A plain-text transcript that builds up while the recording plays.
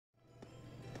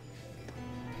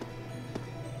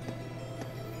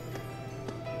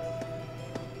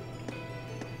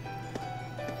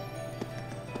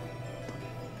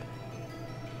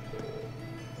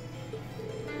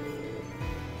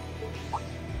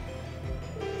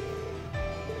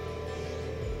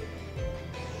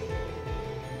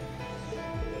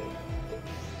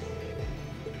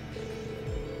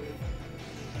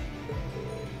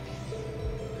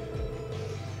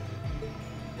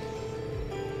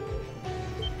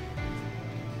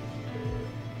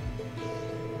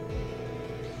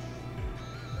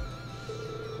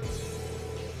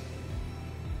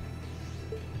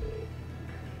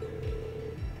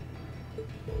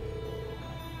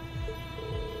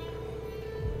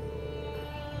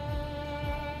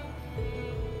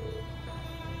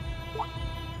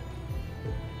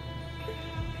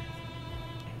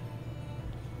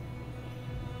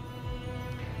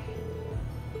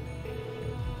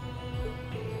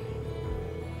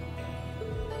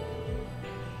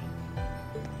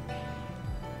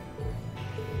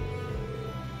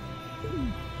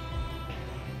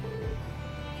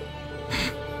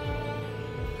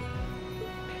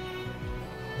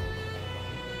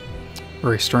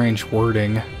Very strange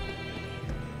wording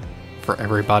for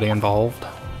everybody involved.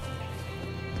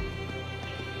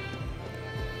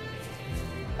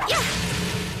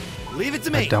 Leave it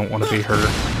to me. I don't want to be hurt.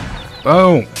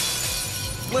 Oh!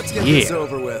 Let's get this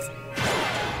over with.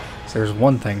 So there's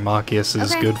one thing Machias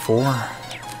is good for.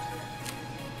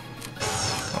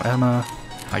 Oh, Emma,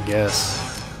 I guess.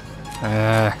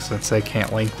 Since they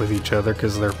can't link with each other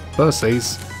because they're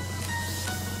pussies,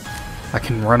 I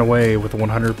can run away with a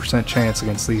 100% chance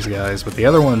against these guys, but the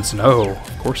other ones, no.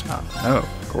 Of course not. No,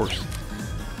 of course.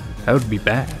 That would be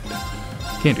bad.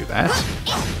 Can't do that.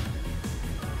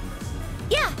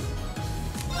 Yeah.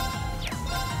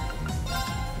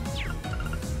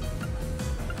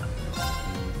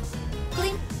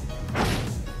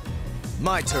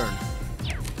 My turn.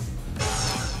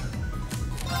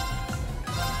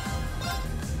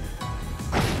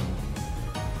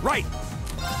 Right.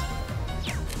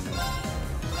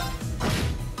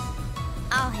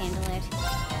 I'll handle it.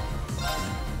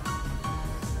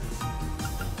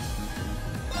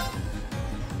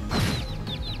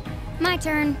 My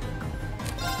turn.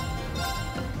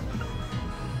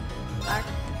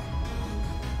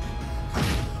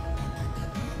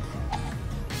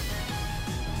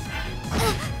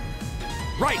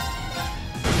 Right.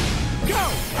 Go.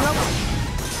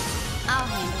 I'll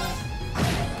handle it.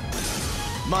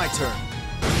 My turn.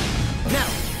 Now.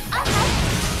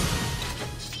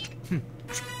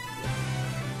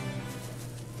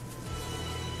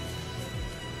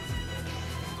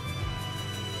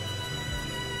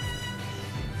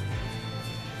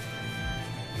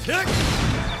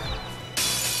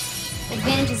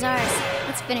 Advantage is ours.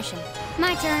 Let's finish him.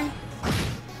 My turn.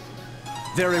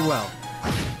 Very well.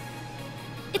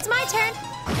 It's my turn.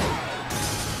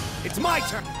 It's my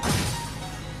turn.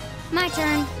 My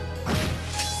turn.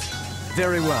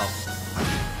 Very well.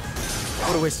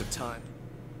 What a waste of time.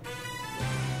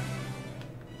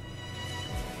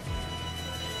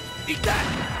 Eat that!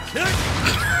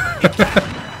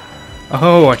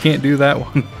 Oh, I can't do that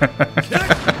one.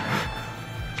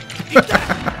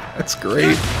 That's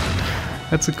great.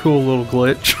 That's a cool little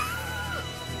glitch.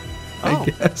 I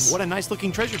guess. What a nice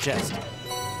looking treasure chest.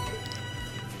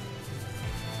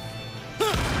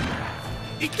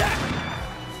 Eat that!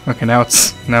 Okay, now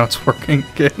it's working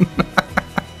again.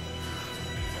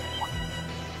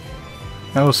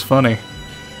 That was funny.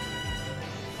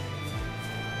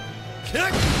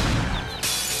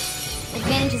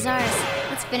 Advantage is ours.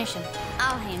 Let's finish him.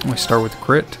 I'll handle We it. start with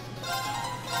crit.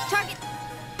 Target.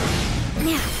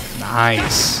 Yeah.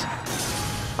 Nice.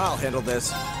 I'll handle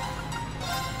this.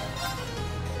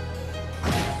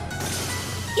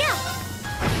 Yeah.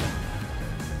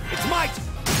 It's my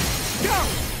go!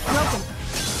 Broken.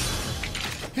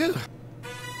 Phew.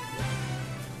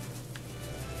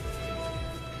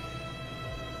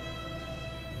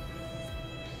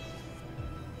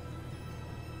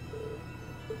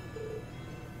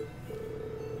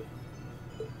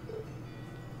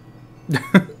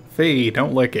 Fee,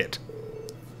 don't lick it.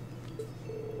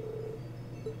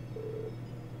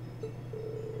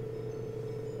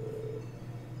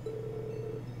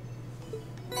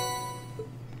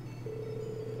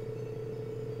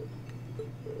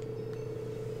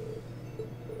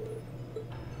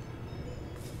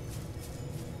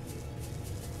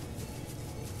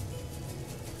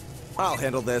 I'll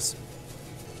handle this.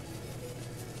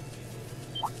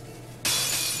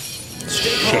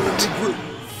 Shit.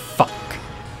 Fuck.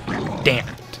 Damn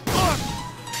it.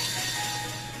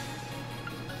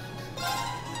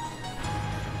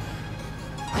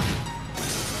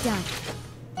 Done.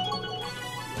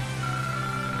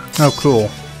 Oh, cool.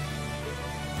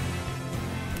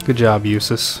 Good job,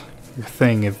 Jusis. Your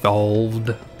thing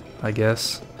evolved, I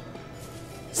guess.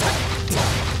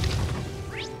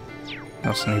 I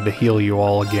also need to heal you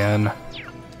all again.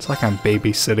 It's like I'm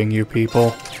babysitting you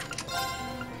people.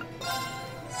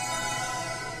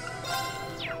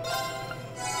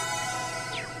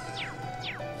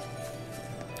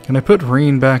 Can I put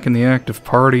Reen back in the active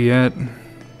party yet?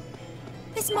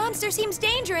 This monster seems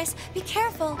dangerous. Be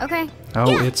careful. Okay. Oh,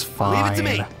 Yeah. it's fine. Leave it to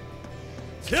me.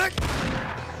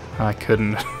 I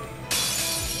couldn't.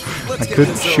 Let's I get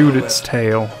couldn't this shoot over its with.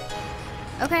 tail.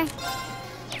 Okay.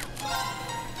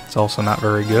 It's also not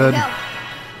very good. Go.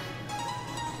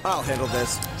 I'll handle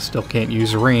this. Still can't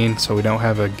use Reen, so we don't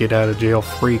have a get out of jail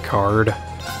free card,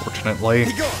 fortunately.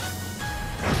 Be gone.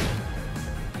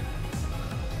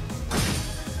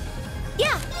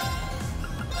 Yeah.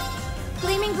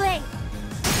 Gleaming blade.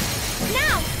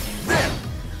 Now. There.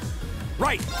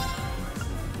 Right.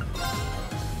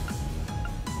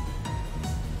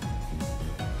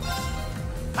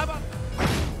 How about?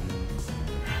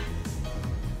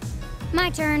 My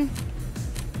turn.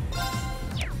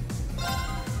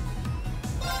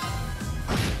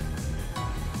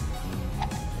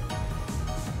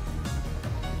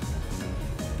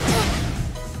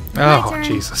 Oh, turn.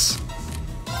 Jesus.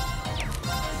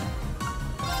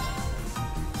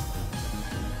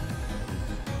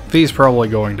 He's probably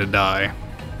going to die.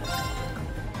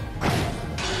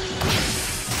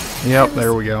 Yep,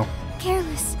 there we go.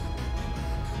 Careless.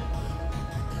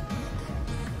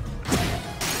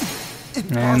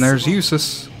 And there's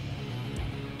Jusis.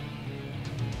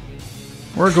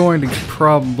 We're going to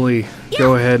probably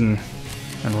go ahead and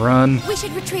run. We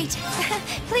should retreat.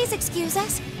 Please excuse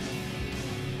us.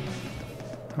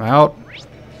 I'm out.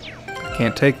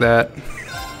 Can't take that.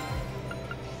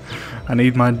 I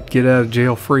need my get out of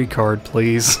jail free card,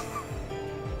 please.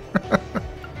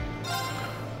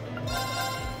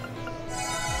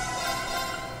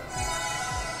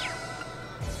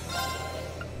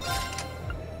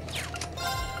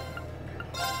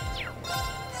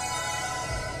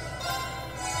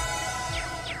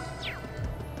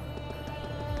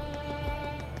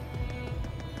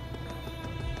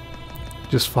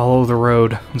 Just follow the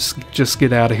road. Just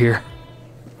get out of here.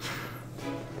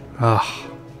 Ugh.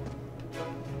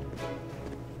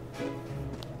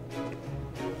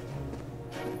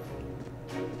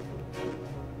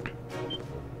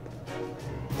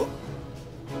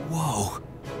 Whoa,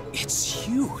 it's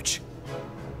huge.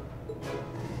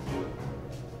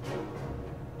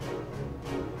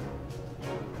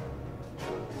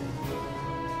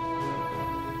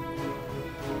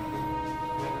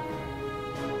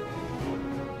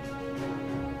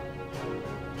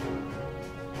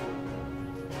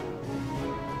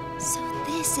 So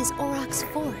this is Aurochs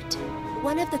Fort,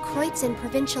 one of the Kreutzen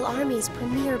Provincial Army's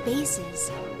premier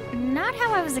bases. Not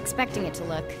how I was expecting it to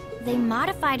look. They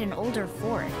modified an older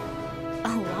fort.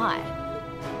 A lot.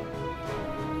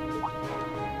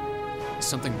 Is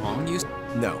something wrong, you?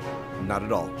 No, not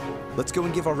at all. Let's go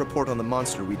and give our report on the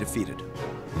monster we defeated.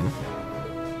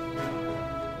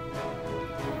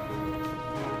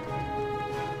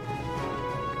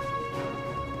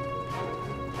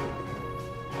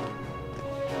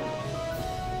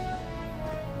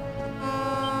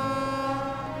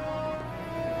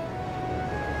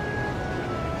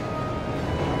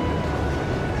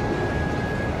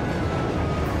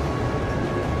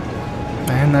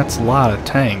 Man, that's a lot of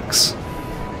tanks.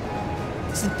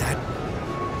 Isn't that...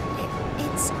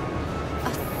 It's a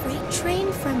freight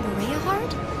train from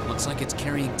Bereahard? Looks like it's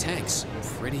carrying tanks.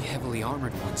 Pretty heavily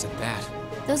armored ones at that.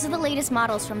 Those are the latest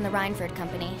models from the Rhineford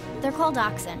Company. They're called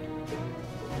Oxen.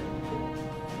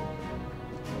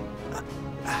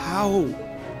 How...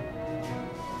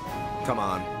 Come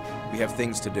on, we have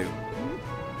things to do.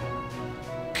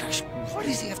 Gosh, why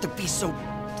does he have to be so...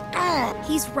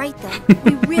 He's right though.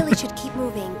 We really should keep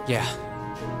moving. Yeah.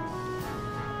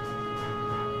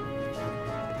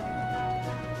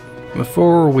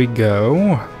 Before we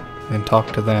go and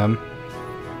talk to them,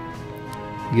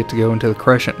 we get to go into the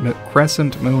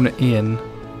Crescent Moon Inn.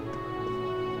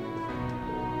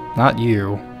 Not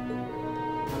you.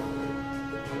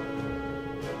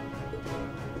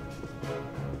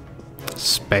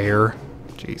 Spare.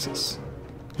 Jesus.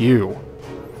 You.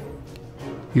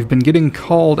 You've been getting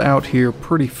called out here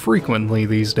pretty frequently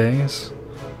these days.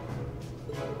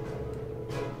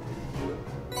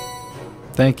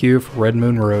 Thank you for Red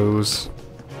Moon Rose.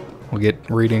 We'll get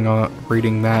to reading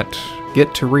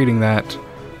that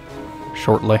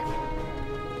shortly.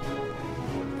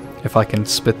 If I can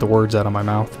spit the words out of my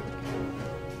mouth.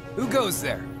 Who goes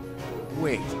there?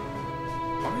 Wait.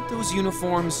 Aren't those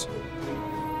uniforms?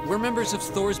 We're members of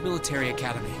Thor's Military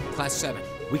Academy, Class 7.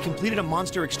 We completed a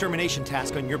monster extermination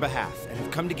task on your behalf and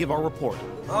have come to give our report.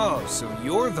 Oh, so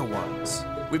you're the ones.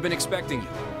 We've been expecting you.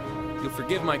 You'll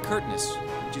forgive my curtness.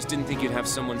 Just didn't think you'd have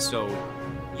someone so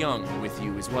young with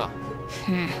you as well.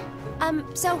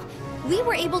 So we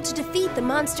were able to defeat the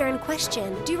monster in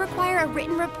question. Do you require a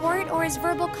written report or is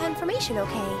verbal confirmation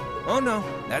okay? Oh no,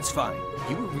 that's fine.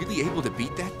 You were really able to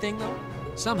beat that thing, though?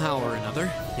 Somehow or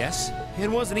another, yes? It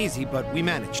wasn't easy, but we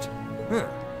managed. Huh,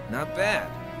 not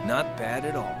bad. Not bad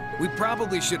at all. We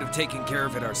probably should have taken care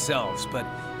of it ourselves, but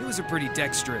it was a pretty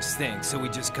dexterous thing, so we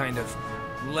just kind of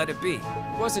let it be.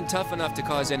 It wasn't tough enough to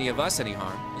cause any of us any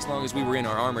harm, as long as we were in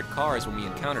our armored cars when we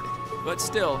encountered it. But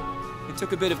still, it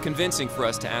took a bit of convincing for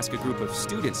us to ask a group of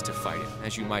students to fight it,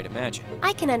 as you might imagine.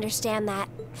 I can understand that.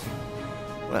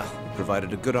 Well, it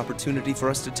provided a good opportunity for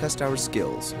us to test our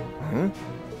skills. Huh?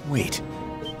 Wait.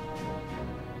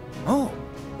 Oh,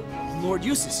 Lord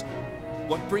Jusis,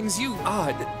 what brings you?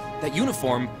 That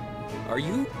uniform. Are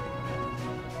you?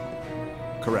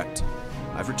 Correct.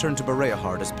 I've returned to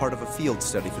Bereahard as part of a field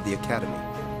study for the Academy.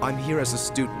 I'm here as a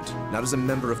student, not as a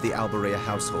member of the Alberea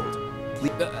household.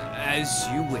 Please. As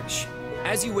you wish.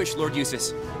 As you wish, Lord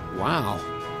Jusis. Wow.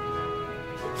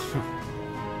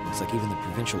 Looks like even the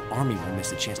provincial army will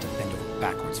miss a chance to bend over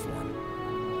backwards for him.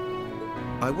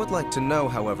 I would like to know,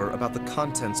 however, about the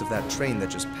contents of that train that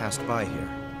just passed by here.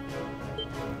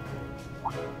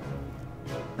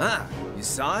 Ah, you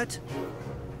saw it?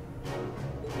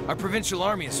 Our provincial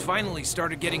army has finally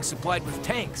started getting supplied with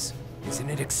tanks.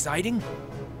 Isn't it exciting?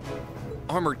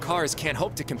 Armored cars can't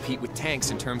hope to compete with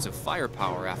tanks in terms of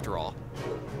firepower, after all.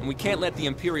 And we can't let the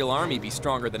Imperial Army be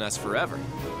stronger than us forever.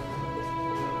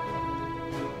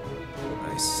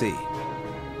 I see.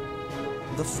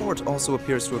 The fort also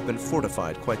appears to have been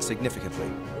fortified quite significantly.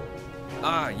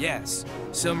 Ah, yes.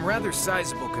 Some rather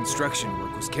sizable construction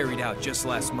work was carried out just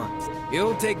last month.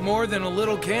 It'll take more than a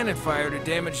little cannon fire to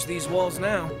damage these walls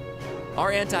now.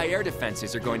 Our anti-air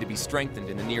defenses are going to be strengthened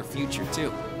in the near future,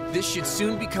 too. This should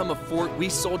soon become a fort we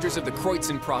soldiers of the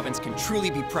Kreutzen province can truly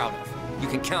be proud of. You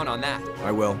can count on that.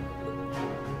 I will.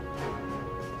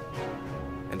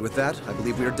 And with that, I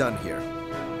believe we are done here.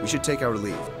 We should take our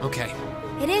leave. Okay.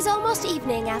 It is almost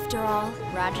evening, after all.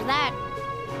 Roger that.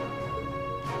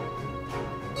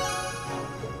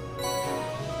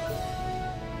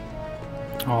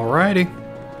 Alrighty.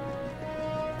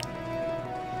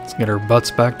 Let's get our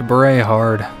butts back to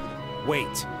Bereahard.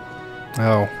 Wait,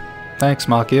 Oh, thanks,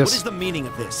 what is Machias. the meaning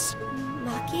of this?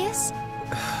 Machias?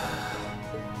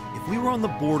 If we were on the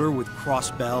border with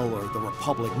Crossbell or the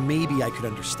Republic, maybe I could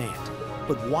understand.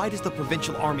 But why does the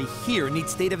provincial army here need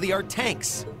state-of-the-art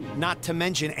tanks? Not to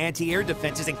mention anti-air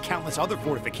defenses and countless other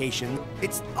fortifications.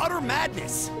 It's utter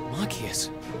madness.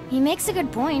 Machias. He makes a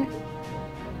good point.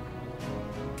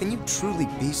 Can you truly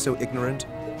be so ignorant?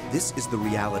 This is the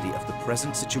reality of the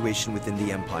present situation within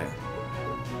the Empire.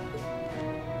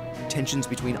 Tensions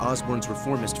between Osborne's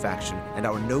reformist faction and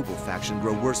our noble faction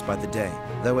grow worse by the day,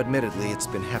 though admittedly it's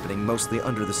been happening mostly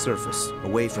under the surface,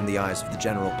 away from the eyes of the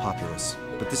general populace.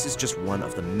 But this is just one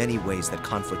of the many ways that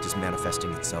conflict is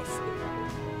manifesting itself.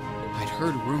 I'd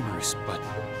heard rumors, but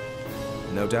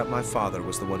No doubt my father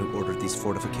was the one who ordered these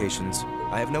fortifications.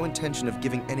 I have no intention of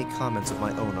giving any comments of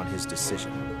my own on his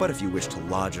decision. But if you wish to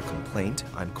lodge a complaint,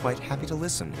 I'm quite happy to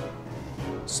listen.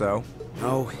 So?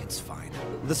 No, it's fine.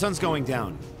 The sun's going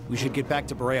down. We should get back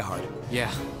to Bereahard.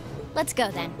 Yeah. Let's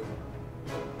go then.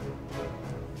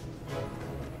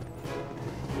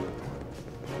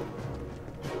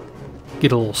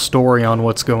 Get a little story on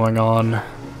what's going on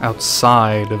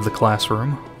outside of the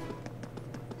classroom.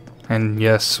 And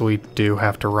yes, we do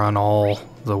have to run all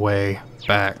the way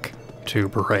back to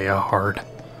Bereahard.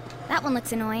 That one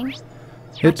looks annoying.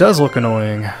 It does look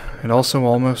annoying. It also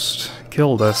almost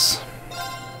killed us.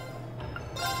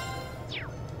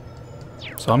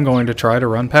 So I'm going to try to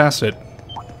run past it.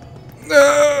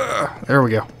 There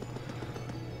we go.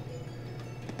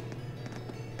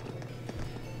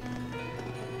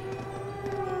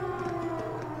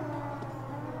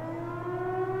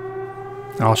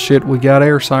 Oh shit, we got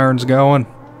air sirens going.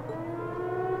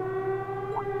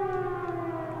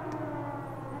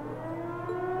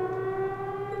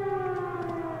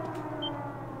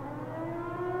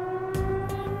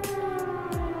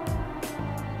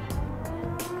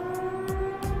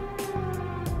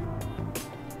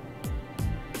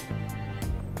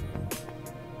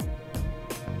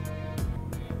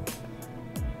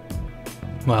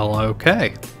 Well,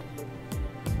 okay.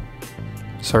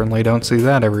 Certainly don't see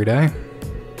that every day.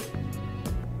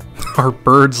 Are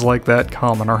birds like that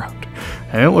common around?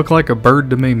 And it looked like a bird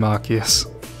to me, Machias.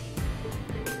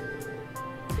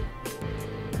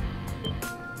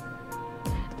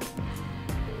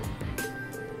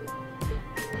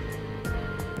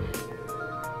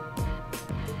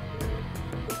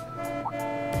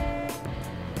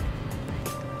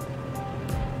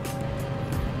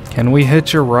 Can we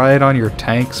hitch a ride on your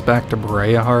tanks back to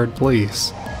Bereahard,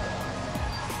 please?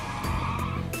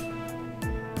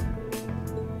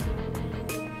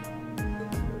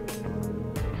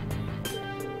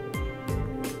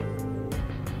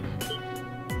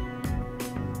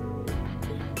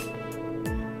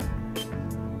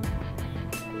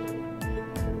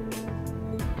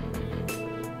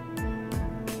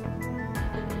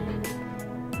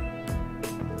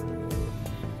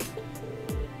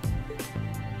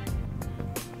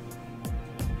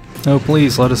 No,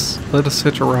 please let us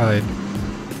hitch a ride.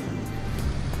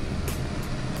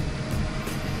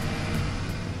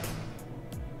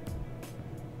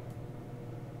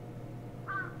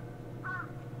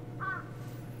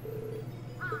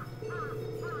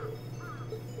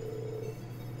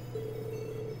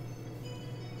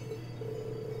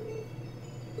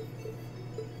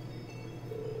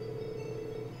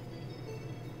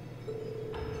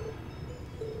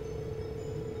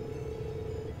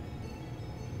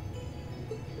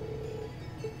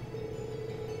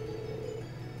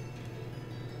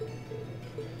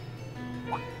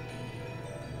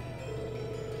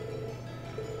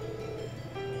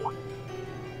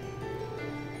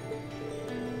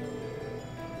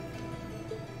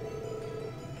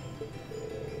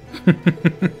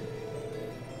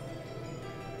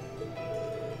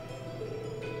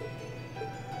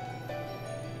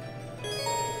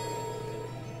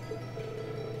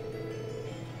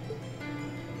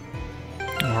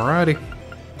 Alrighty.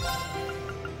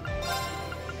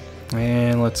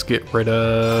 And let's get rid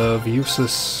of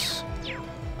Jusis.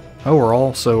 Oh, we're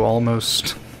also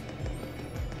almost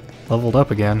leveled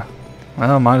up again.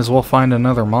 Well, might as well find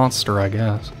another monster, I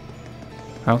guess.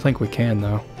 I don't think we can,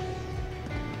 though.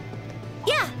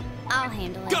 Yeah. I'll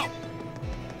handle it. Go!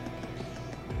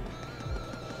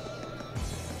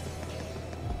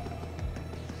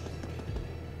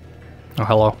 Oh,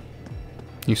 hello.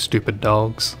 You stupid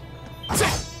dogs.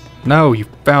 No, you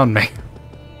found me.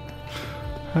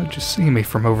 How'd you see me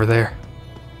from over there?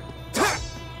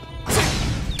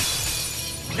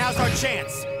 Now's our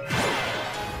chance.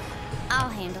 I'll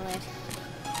handle it.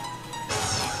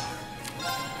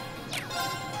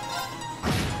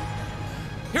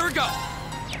 Here we go!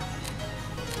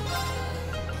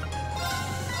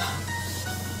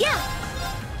 Yeah.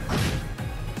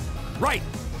 Right.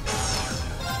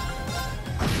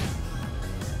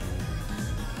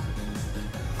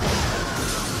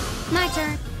 My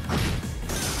turn.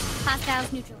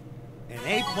 Hostiles neutral. An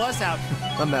A+ out.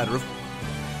 A matter of...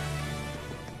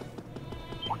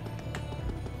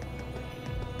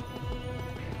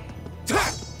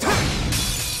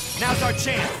 Now's our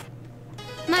chance.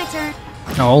 My turn.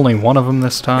 Oh, only one of them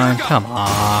this time? Come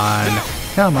on.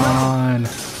 Come on.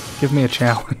 Give me a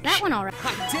challenge. That one alright.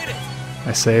 I did it!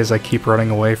 I say as I keep running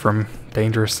away from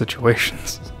dangerous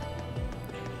situations.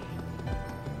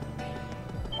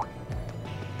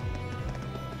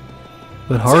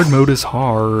 But hard mode is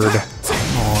hard.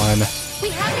 Come on.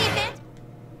 We have the advantage.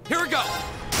 Here we go!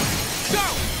 Go!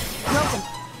 Broken.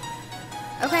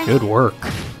 Okay. Good work.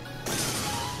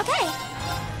 Okay.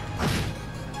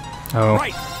 Oh,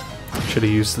 Right. should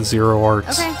have used the zero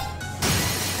arts. Okay.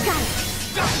 Got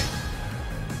it.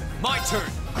 My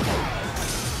turn!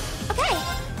 Okay.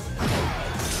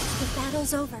 The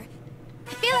battle's over.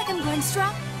 I feel like I'm going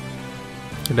strong.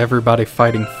 Get everybody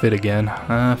fighting fit again.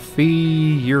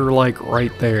 Fee, you're like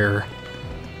right there.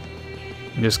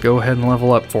 Just go ahead and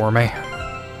level up for me.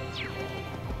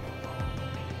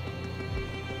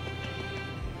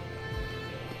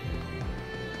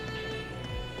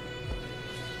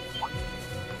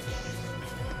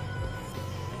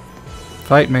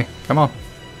 Fight me. Come on.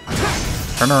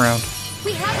 Turn around.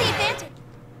 We have the advantage.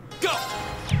 Go!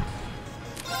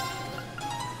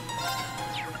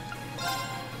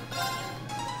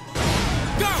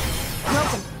 Go!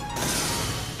 Broken.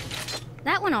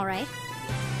 That one alright.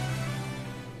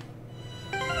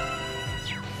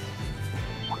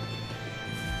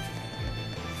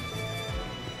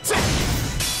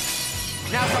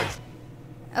 Now's our...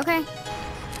 Okay.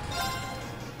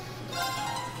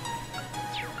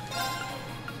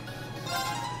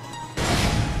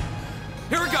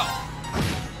 Here we go!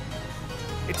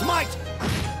 It's my...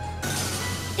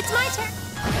 It's my turn.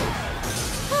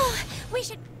 Oh, we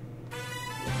should...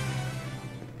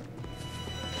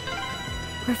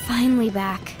 We're finally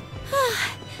back.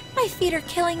 My feet are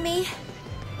killing me.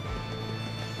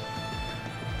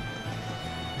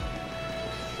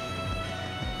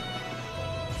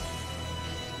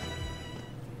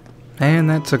 And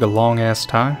that took a long ass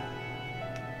time.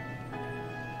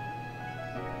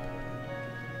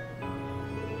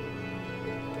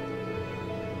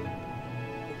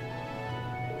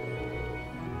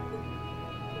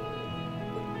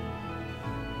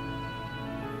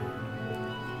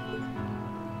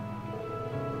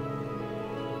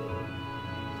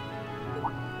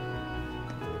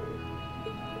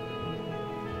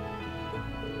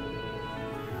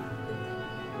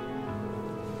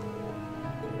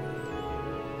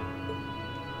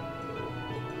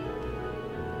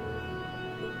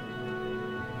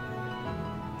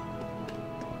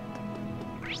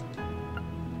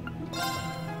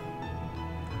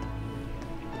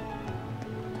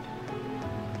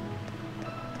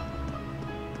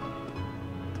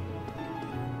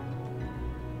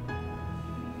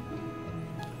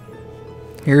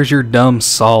 Here's your dumb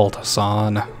salt,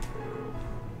 Hassan.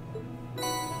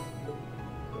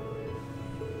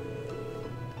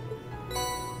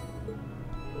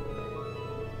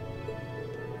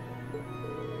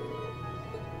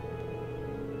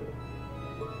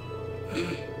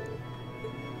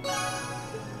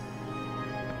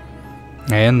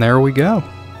 And there we go.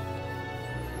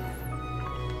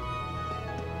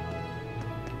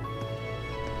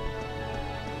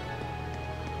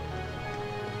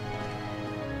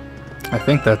 I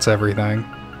think that's everything.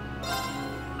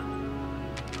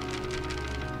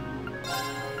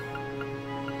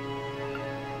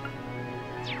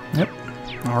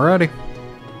 Alrighty.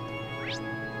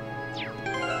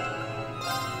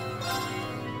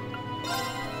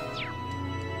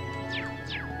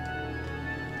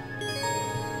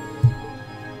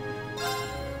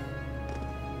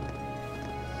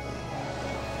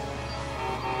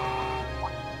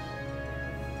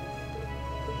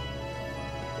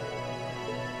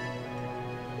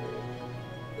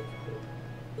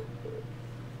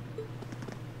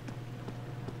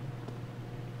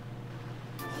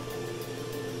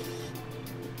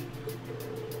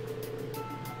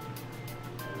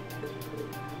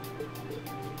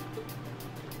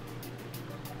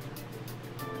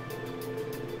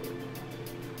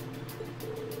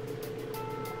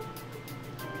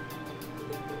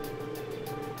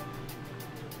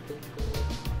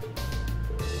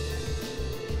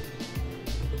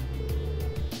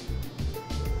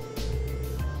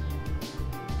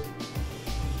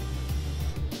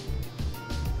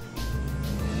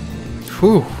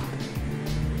 Whew.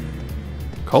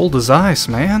 Cold as ice,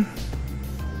 man.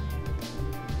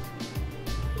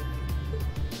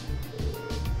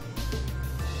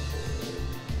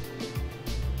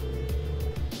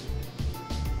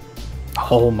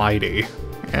 Almighty.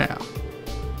 Yeah.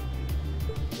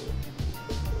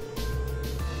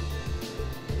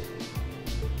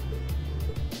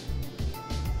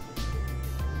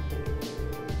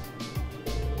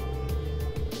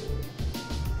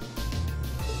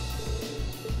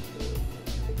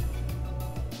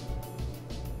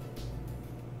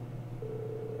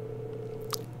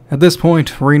 At this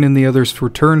point, Rain and the others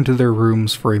returned to their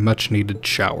rooms for a much-needed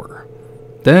shower.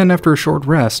 Then, after a short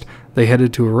rest, they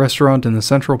headed to a restaurant in the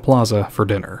central plaza for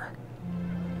dinner.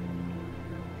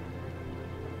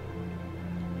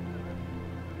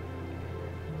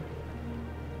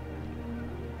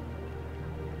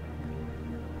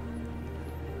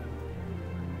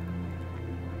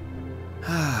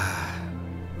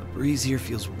 The breeze here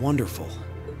feels wonderful.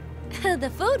 The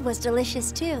food was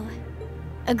delicious too.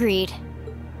 Agreed.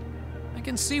 I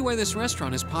can see why this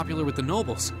restaurant is popular with the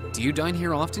nobles. Do you dine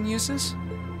here often, Jusis?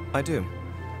 I do.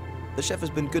 The chef has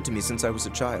been good to me since I was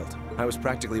a child. I was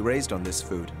practically raised on this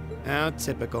food. How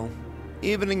typical.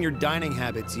 Even in your dining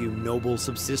habits, you nobles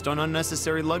subsist on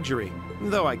unnecessary luxury.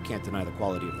 Though I can't deny the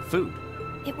quality of the food.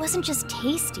 It wasn't just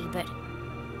tasty, but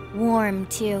warm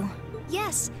too.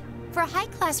 Yes, for a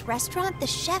high-class restaurant, the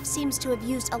chef seems to have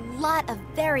used a lot of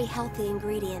very healthy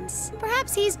ingredients.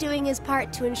 Perhaps he's doing his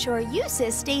part to ensure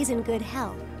Jusis stays in good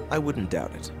health. I wouldn't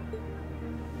doubt it.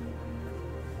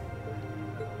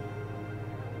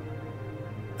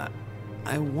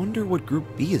 I wonder what Group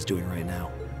B is doing right now.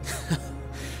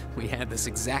 We had this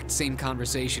exact same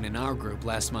conversation in our group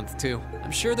last month, too.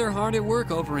 I'm sure they're hard at work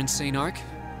over in St. Ark.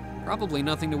 Probably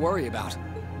nothing to worry about.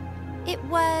 It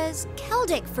was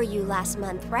Celtic for you last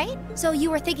month, right? So you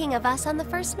were thinking of us on the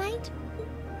first night?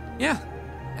 Yeah.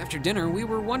 After dinner, we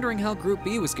were wondering how Group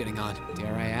B was getting on.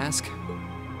 Dare I ask?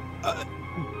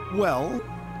 Well...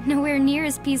 Nowhere near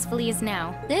as peacefully as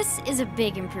now. This is a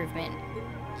big improvement.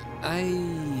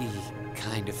 I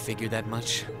kind of figured that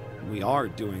much. We are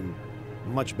doing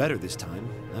much better this time.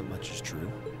 That much is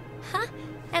true. Huh?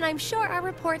 And I'm sure our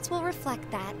reports will reflect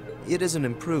that. It is an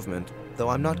improvement, though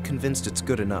I'm not convinced it's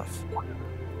good enough.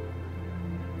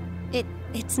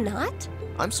 It's not?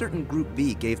 I'm certain Group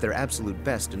B gave their absolute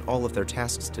best in all of their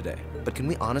tasks today. But can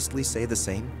we honestly say the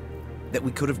same? That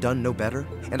we could have done no better?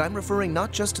 And I'm referring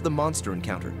not just to the monster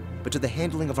encounter, but to the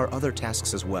handling of our other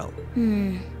tasks as well.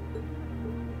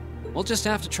 We'll just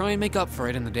have to try and make up for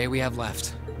it in the day we have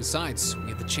left. Besides, we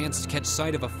have the chance to catch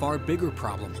sight of a far bigger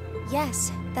problem.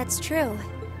 Yes, that's true.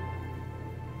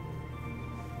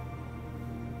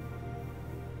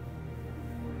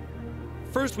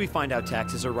 First, we find out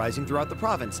taxes are rising throughout the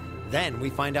province. Then, we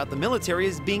find out the military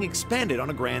is being expanded on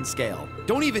a grand scale.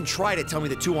 Don't even try to tell me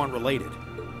the two aren't related.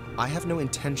 I have no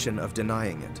intention of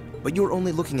denying it, but you're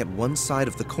only looking at one side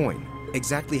of the coin.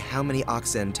 Exactly how many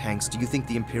Oxen tanks do you think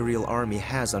the Imperial Army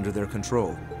has under their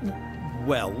control?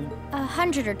 Well...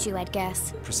 100 or 2, I'd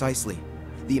guess. Precisely.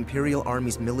 The Imperial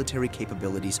Army's military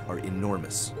capabilities are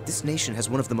enormous. This nation has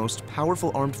one of the most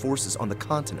powerful armed forces on the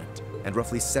continent, and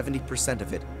roughly 70%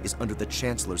 of it is under the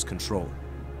Chancellor's control.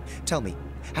 Tell me,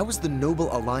 how is the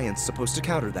Noble Alliance supposed to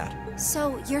counter that?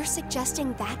 So you're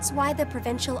suggesting that's why the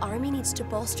Provincial Army needs to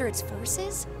bolster its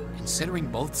forces? Considering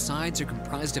both sides are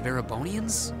comprised of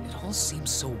Erebonians, it all seems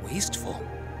so wasteful.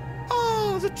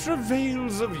 Ah, the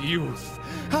travails of youth.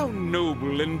 How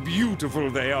noble and beautiful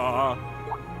they are.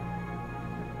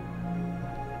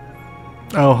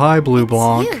 Oh, hi, Blue It's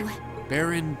Blanc. you.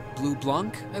 Baron Blue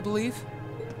Blanc, I believe?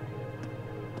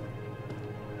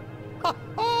 Ha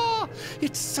ha!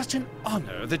 It's such an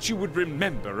honor that you would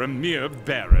remember a mere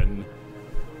baron.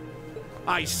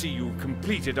 I see you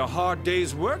completed a hard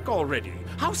day's work already.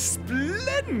 How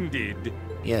splendid!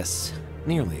 Yes,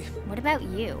 nearly. What about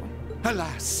you?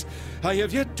 Alas, I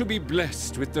have yet to be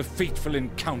blessed with the fateful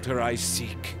encounter I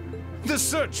seek. The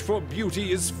search for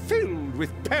beauty is filled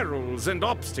with perils and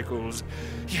obstacles,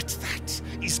 yet that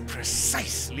is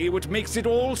precisely what makes it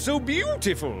all so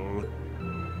beautiful.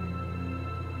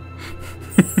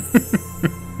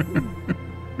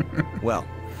 Well,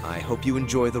 I hope you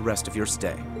enjoy the rest of your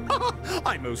stay.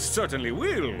 I most certainly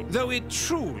will, though it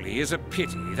truly is a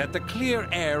pity that the clear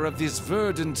air of this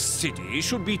verdant city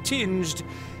should be tinged,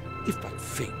 if but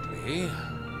faintly,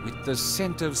 with the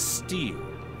scent of steel.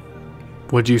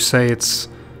 Would you say it's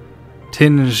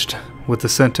tinged with the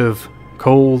scent of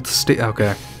cold steel?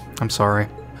 Okay, I'm sorry.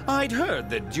 I'd heard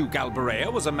that Duke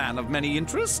Alberea was a man of many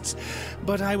interests,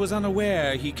 but I was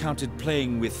unaware he counted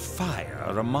playing with fire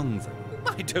among them.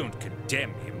 I don't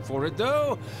condemn him for it,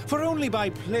 though, for only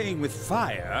by playing with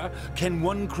fire can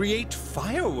one create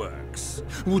fireworks.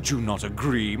 Would you not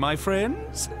agree, my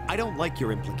friends? I don't like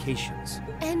your implications.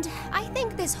 And I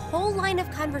think this whole line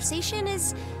of conversation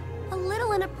is a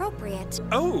little inappropriate.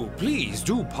 Oh, please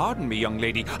do pardon me, young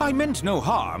lady. I meant no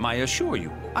harm, I assure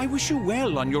you. I wish you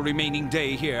well on your remaining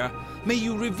day here. May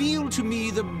you reveal to me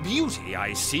the beauty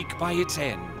I seek by its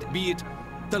end, be it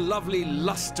the lovely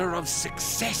luster of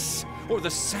success or the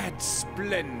sad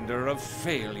splendor of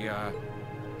failure.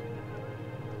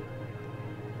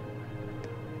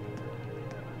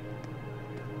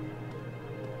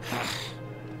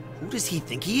 Who does he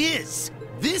think he is?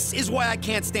 This is why I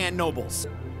can't stand nobles.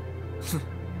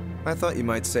 I thought you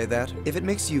might say that. If it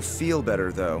makes you feel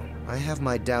better, though, I have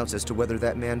my doubts as to whether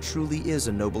that man truly is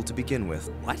a noble to begin with.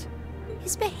 What?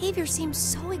 His behavior seems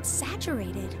so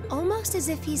exaggerated, almost as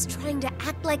if he's trying to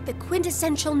act like the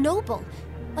quintessential noble,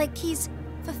 like he's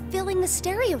fulfilling the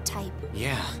stereotype.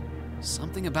 Yeah,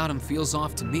 something about him feels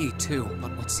off to me, too.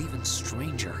 But what's even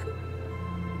stranger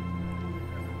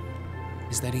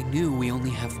is that he knew we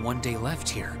only have one day left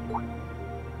here.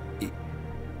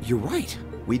 You're right.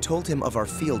 We told him of our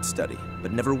field study,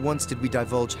 but never once did we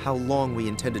divulge how long we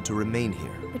intended to remain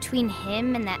here. Between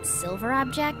him and that silver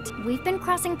object, we've been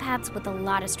crossing paths with a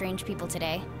lot of strange people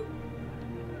today.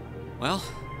 Well,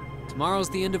 tomorrow's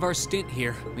the end of our stint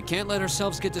here. We can't let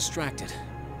ourselves get distracted.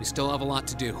 We still have a lot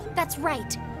to do. That's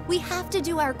right. We have to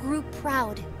do our group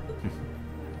proud.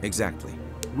 Exactly.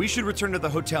 We should return to the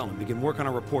hotel and begin work on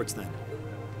our reports then.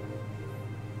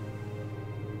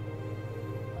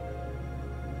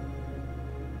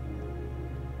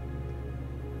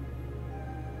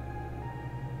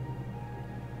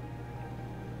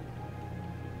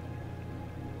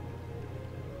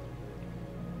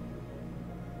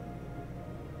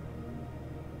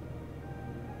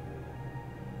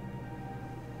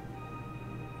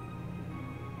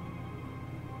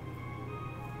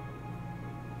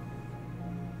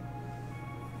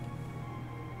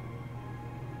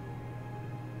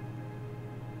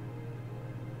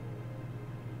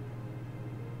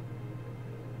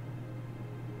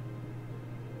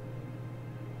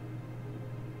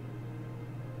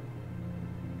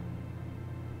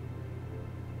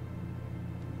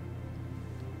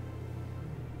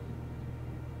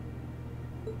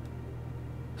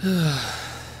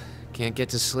 Can't get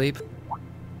to sleep?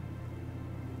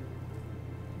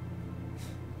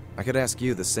 I could ask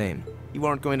you the same. You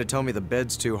aren't going to tell me the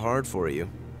bed's too hard for you,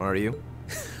 are you?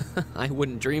 I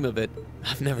wouldn't dream of it.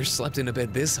 I've never slept in a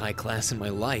bed this high class in my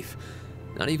life.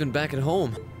 Not even back at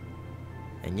home.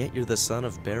 And yet you're the son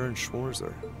of Baron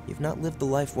Schwarzer. You've not lived the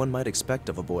life one might expect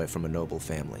of a boy from a noble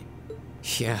family.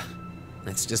 Yeah,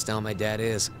 that's just how my dad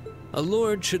is. A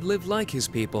lord should live like his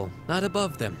people, not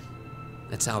above them.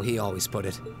 That's how he always put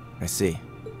it. I see.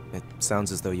 It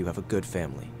sounds as though you have a good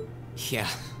family. Yeah,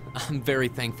 I'm very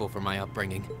thankful for my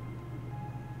upbringing.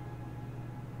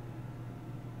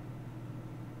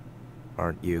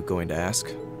 Aren't you going to ask?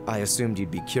 I assumed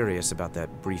you'd be curious about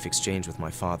that brief exchange with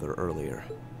my father earlier.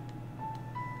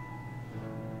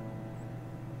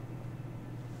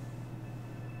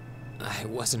 I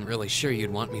wasn't really sure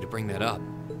you'd want me to bring that up.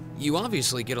 You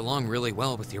obviously get along really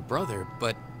well with your brother,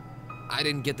 but I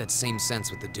didn't get that same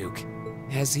sense with the Duke.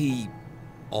 Has he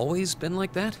always been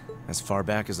like that? As far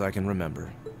back as I can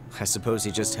remember. I suppose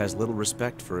he just has little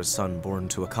respect for a son born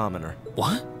to a commoner.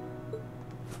 What?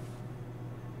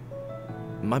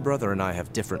 My brother and I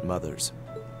have different mothers.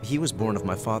 He was born of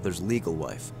my father's legal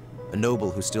wife, a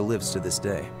noble who still lives to this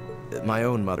day. My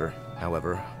own mother,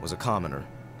 however, was a commoner,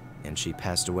 and she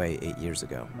passed away 8 years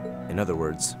ago. In other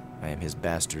words, I am his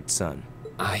bastard son.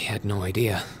 I had no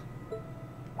idea.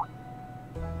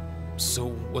 So,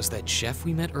 was that chef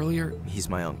we met earlier? He's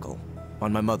my uncle,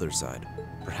 on my mother's side.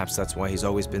 Perhaps that's why he's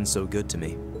always been so good to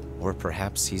me. Or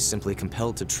perhaps he's simply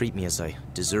compelled to treat me as I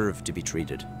deserve to be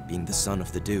treated, being the son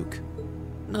of the Duke.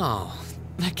 No,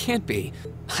 that can't be.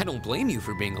 I don't blame you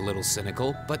for being a little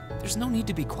cynical, but there's no need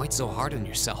to be quite so hard on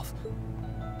yourself.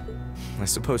 I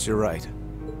suppose you're right.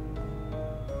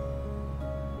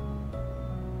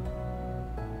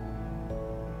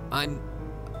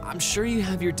 I'm sure you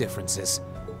have your differences,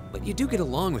 but you do get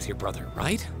along with your brother,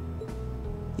 right?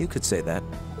 You could say that.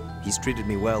 He's treated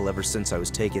me well ever since I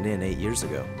was taken in 8 years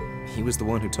ago. He was the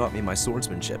one who taught me my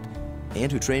swordsmanship,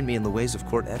 and who trained me in the ways of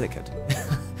court etiquette.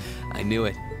 I knew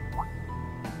it.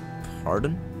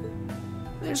 Pardon?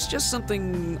 There's just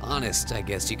something honest, I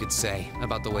guess you could say,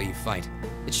 about the way you fight.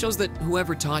 It shows that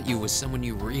whoever taught you was someone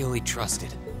you really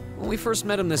trusted. When we first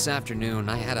met him this afternoon,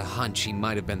 I had a hunch he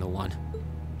might have been the one.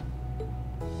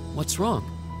 What's wrong?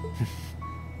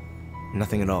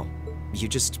 Nothing at all. You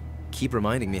just keep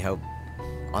reminding me how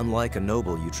unlike a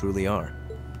noble you truly are.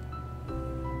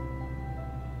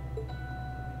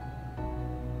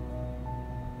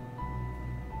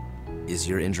 Is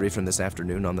your injury from this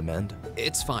afternoon on the mend?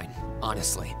 It's fine,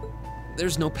 honestly.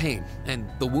 There's no pain, and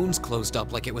the wound's closed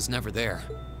up like it was never there.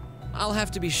 I'll have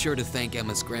to be sure to thank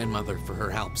Emma's grandmother for her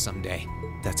help someday.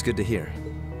 That's good to hear.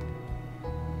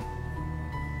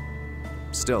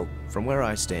 Still, from where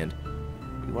I stand,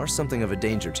 you are something of a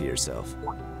danger to yourself.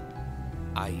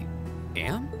 I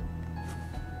am?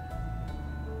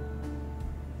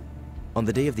 On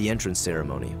the day of the entrance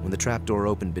ceremony, when the trapdoor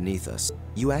opened beneath us,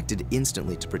 you acted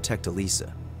instantly to protect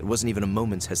Elisa. There wasn't even a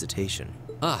moment's hesitation.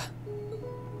 Ah.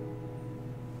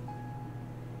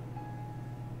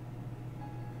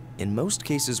 In most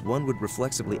cases, one would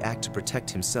reflexively act to protect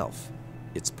himself.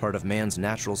 It's part of man's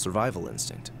natural survival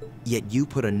instinct. Yet you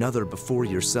put another before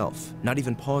yourself, not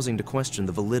even pausing to question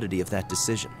the validity of that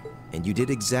decision. And you did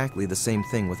exactly the same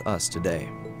thing with us today.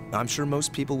 I'm sure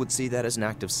most people would see that as an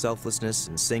act of selflessness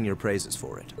and sing your praises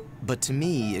for it. But to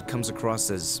me, it comes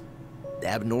across as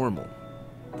abnormal,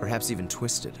 perhaps even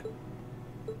twisted.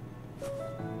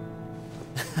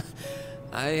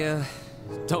 I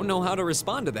don't know how to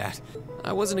respond to that.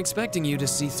 I wasn't expecting you to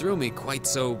see through me quite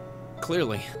so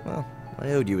clearly. Well, I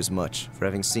owed you as much for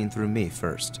having seen through me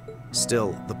first.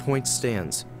 Still, the point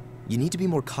stands. You need to be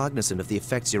more cognizant of the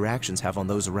effects your actions have on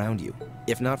those around you.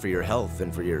 If not for your health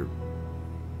and for your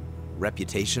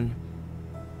reputation,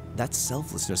 that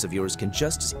selflessness of yours can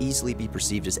just as easily be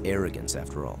perceived as arrogance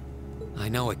after all. I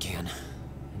know it can.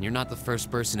 And you're not the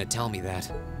first person to tell me that.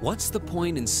 What's the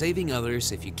point in saving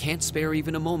others if you can't spare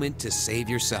even a moment to save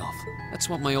yourself? That's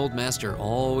what my old master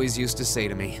always used to say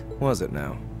to me. Was it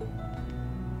now?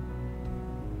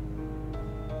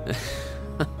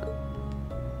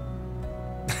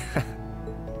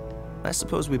 I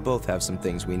suppose we both have some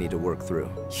things we need to work through.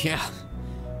 Yeah,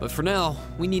 but for now,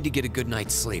 we need to get a good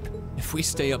night's sleep. If we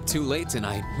stay up too late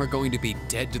tonight, we're going to be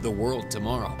dead to the world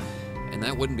tomorrow. And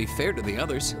that wouldn't be fair to the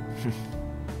others.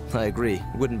 I agree,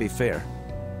 it wouldn't be fair.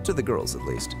 To the girls, at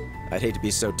least. I'd hate to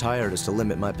be so tired as to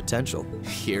limit my potential.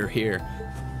 Hear, hear.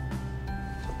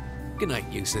 Good night,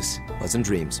 Jusis. Pleasant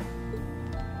dreams.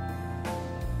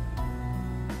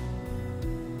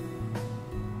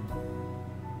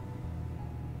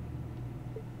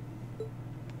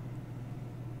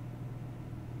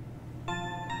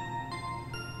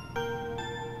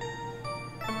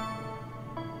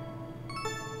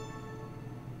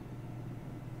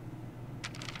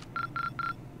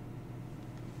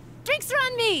 Drinks are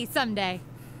on me someday.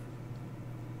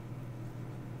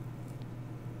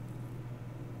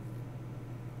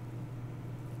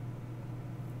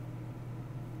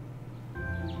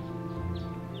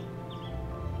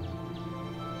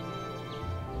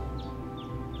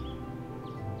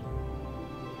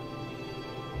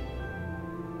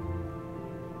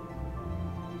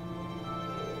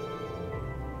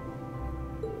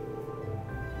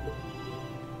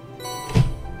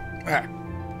 Ah.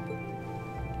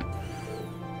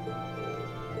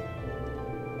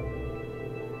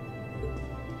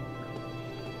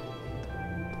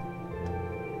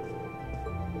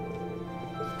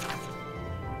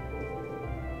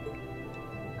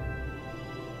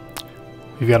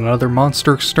 We've got another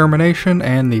monster extermination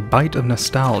and the bite of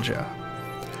nostalgia.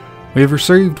 We have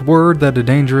received word that a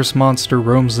dangerous monster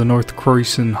roams the North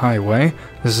Croydon Highway.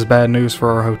 This is bad news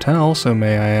for our hotel, so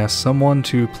may I ask someone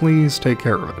to please take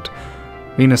care of it.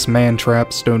 Venus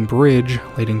Man-Trap Stone Bridge,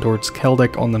 leading towards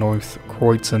Keldic on the North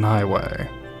Croydon Highway.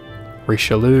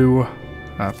 Richelieu.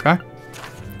 Okay.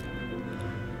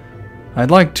 I'd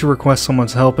like to request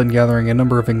someone's help in gathering a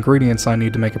number of ingredients I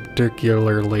need to make a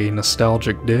particularly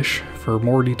nostalgic dish. For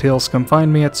more details, come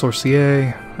find me at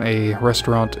Sorcier, a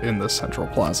restaurant in the Central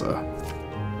Plaza.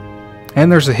 And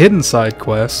there's a hidden side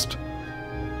quest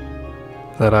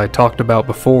that I talked about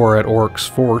before at Aurochs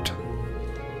Fort.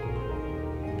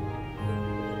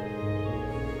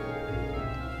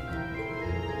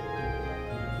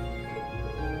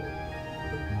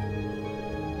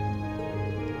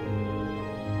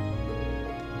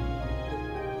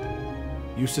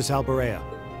 Jusis Alberea.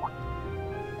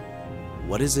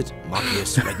 What is it,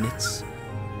 Machias Regnitz?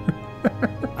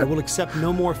 I will accept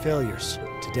no more failures.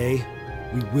 Today,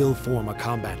 we will form a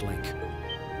combat link.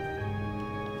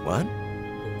 What?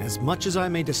 As much as I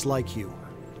may dislike you,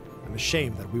 I'm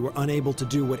ashamed that we were unable to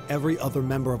do what every other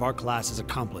member of our class has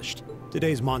accomplished.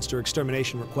 Today's monster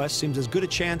extermination request seems as good a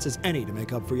chance as any to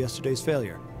make up for yesterday's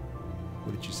failure.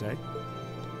 What did you say?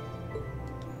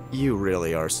 You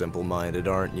really are simple-minded,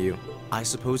 aren't you? I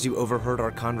suppose you overheard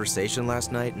our conversation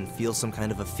last night and feel some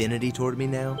kind of affinity toward me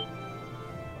now?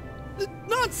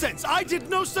 Nonsense! I did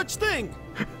no such thing!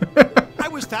 I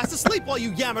was fast asleep while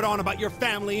you yammered on about your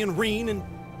family and Reen and...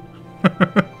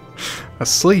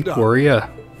 Asleep, were ya?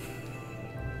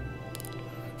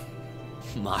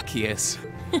 Machias.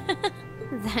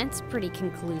 That's pretty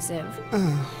conclusive.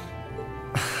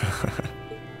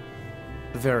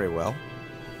 Very well.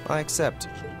 I accept.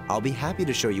 I'll be happy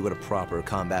to show you what a proper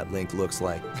combat link looks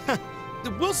like.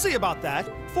 We'll see about that.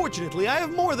 Fortunately, I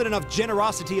have more than enough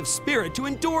generosity of spirit to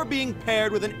endure being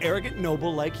paired with an arrogant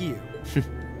noble like you.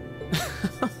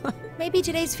 Maybe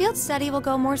today's field study will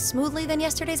go more smoothly than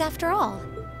yesterday's after all.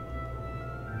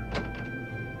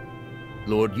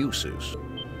 Lord Jusis.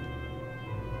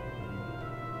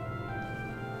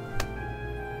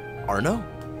 Arno?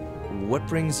 What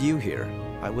brings you here?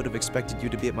 I would have expected you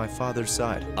to be at my father's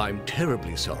side. I'm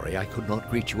terribly sorry I could not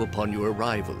greet you upon your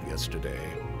arrival yesterday.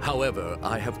 However,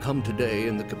 I have come today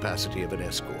in the capacity of an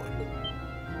escort.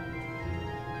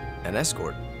 An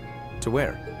escort? To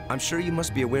where? I'm sure you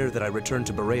must be aware that I returned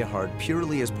to Bereahard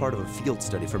purely as part of a field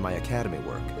study for my academy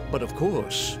work. But of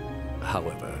course.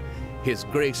 However, His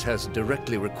Grace has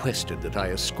directly requested that I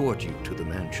escort you to the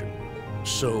mansion.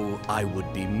 So I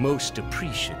would be most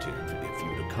appreciative if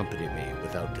you'd accompany me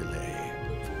without delay.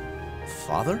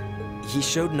 Father? He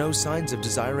showed no signs of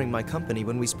desiring my company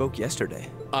when we spoke yesterday.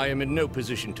 I am in no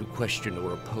position to question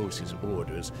or oppose his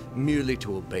orders, merely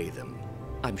to obey them.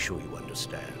 I'm sure you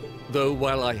understand. Though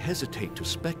while I hesitate to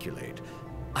speculate,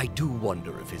 I do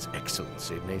wonder if His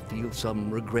Excellency may feel some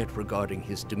regret regarding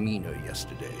his demeanor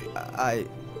yesterday.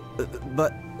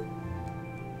 But...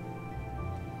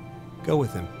 Go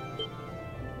with him.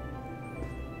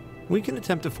 We can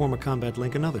attempt to form a combat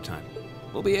link another time.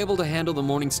 We'll be able to handle the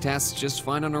morning's tasks just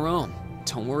fine on our own.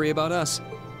 Don't worry about us.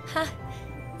 Huh.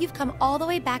 You've come all the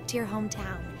way back to your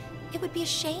hometown. It would be a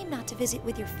shame not to visit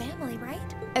with your family,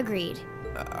 right? Agreed.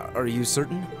 Are you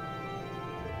certain?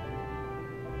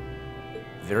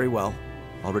 Very well.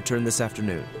 I'll return this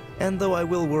afternoon. And though I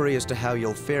will worry as to how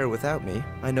you'll fare without me,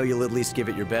 I know you'll at least give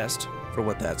it your best, for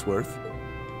what that's worth.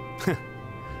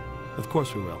 Of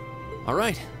course we will. All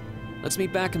right. Let's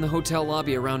meet back in the hotel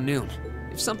lobby around noon.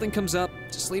 If something comes up,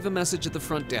 just leave a message at the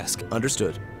front desk.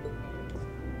 Understood.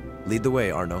 Lead the way,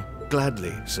 Arno.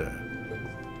 Gladly, sir.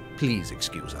 Please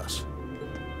excuse us.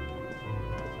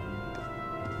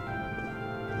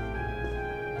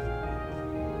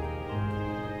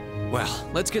 Well,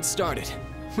 let's get started.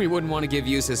 We wouldn't want to give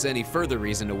Jusis any further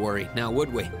reason to worry, now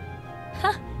would we?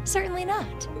 Huh, certainly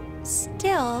not.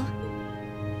 Still...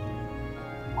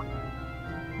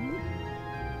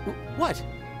 What?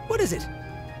 What is it?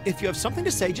 If you have something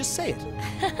to say, just say it.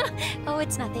 Oh,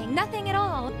 it's nothing. Nothing at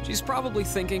all. She's probably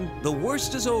thinking, the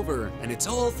worst is over, and it's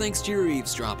all thanks to your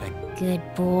eavesdropping. Good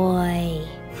boy.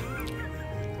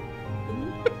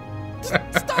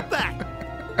 Stop that!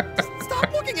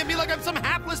 Stop looking at me like I'm some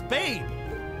hapless babe!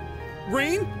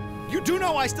 Reen, you do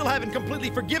know I still haven't completely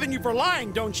forgiven you for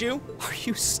lying, don't you? Are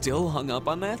you still hung up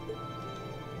on that?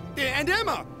 And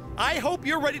Emma, I hope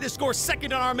you're ready to score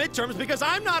second on our midterms because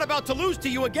I'm not about to lose to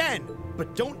you again.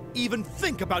 But don't even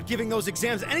think about giving those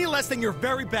exams any less than your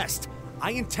very best.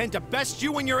 I intend to best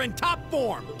you when you're in top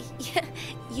form. Yeah,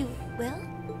 you will?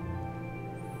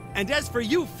 And as for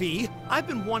you, Fee, I've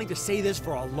been wanting to say this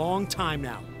for a long time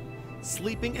now.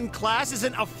 Sleeping in class is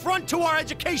an affront to our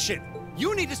education.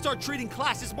 You need to start treating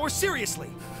classes more seriously.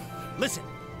 Listen,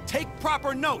 take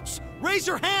proper notes. Raise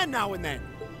your hand now and then.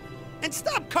 And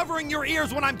stop covering your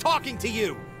ears when I'm talking to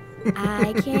you.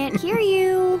 I can't hear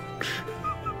you.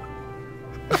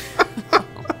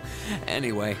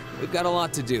 Anyway, we've got a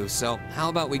lot to do, so how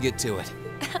about we get to it?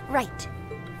 Right.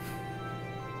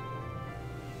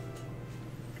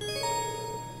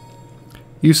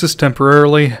 Jusis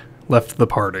temporarily left the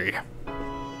party.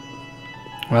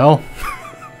 Well,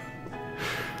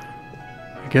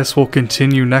 I guess we'll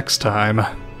continue next time.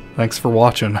 Thanks for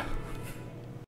watching.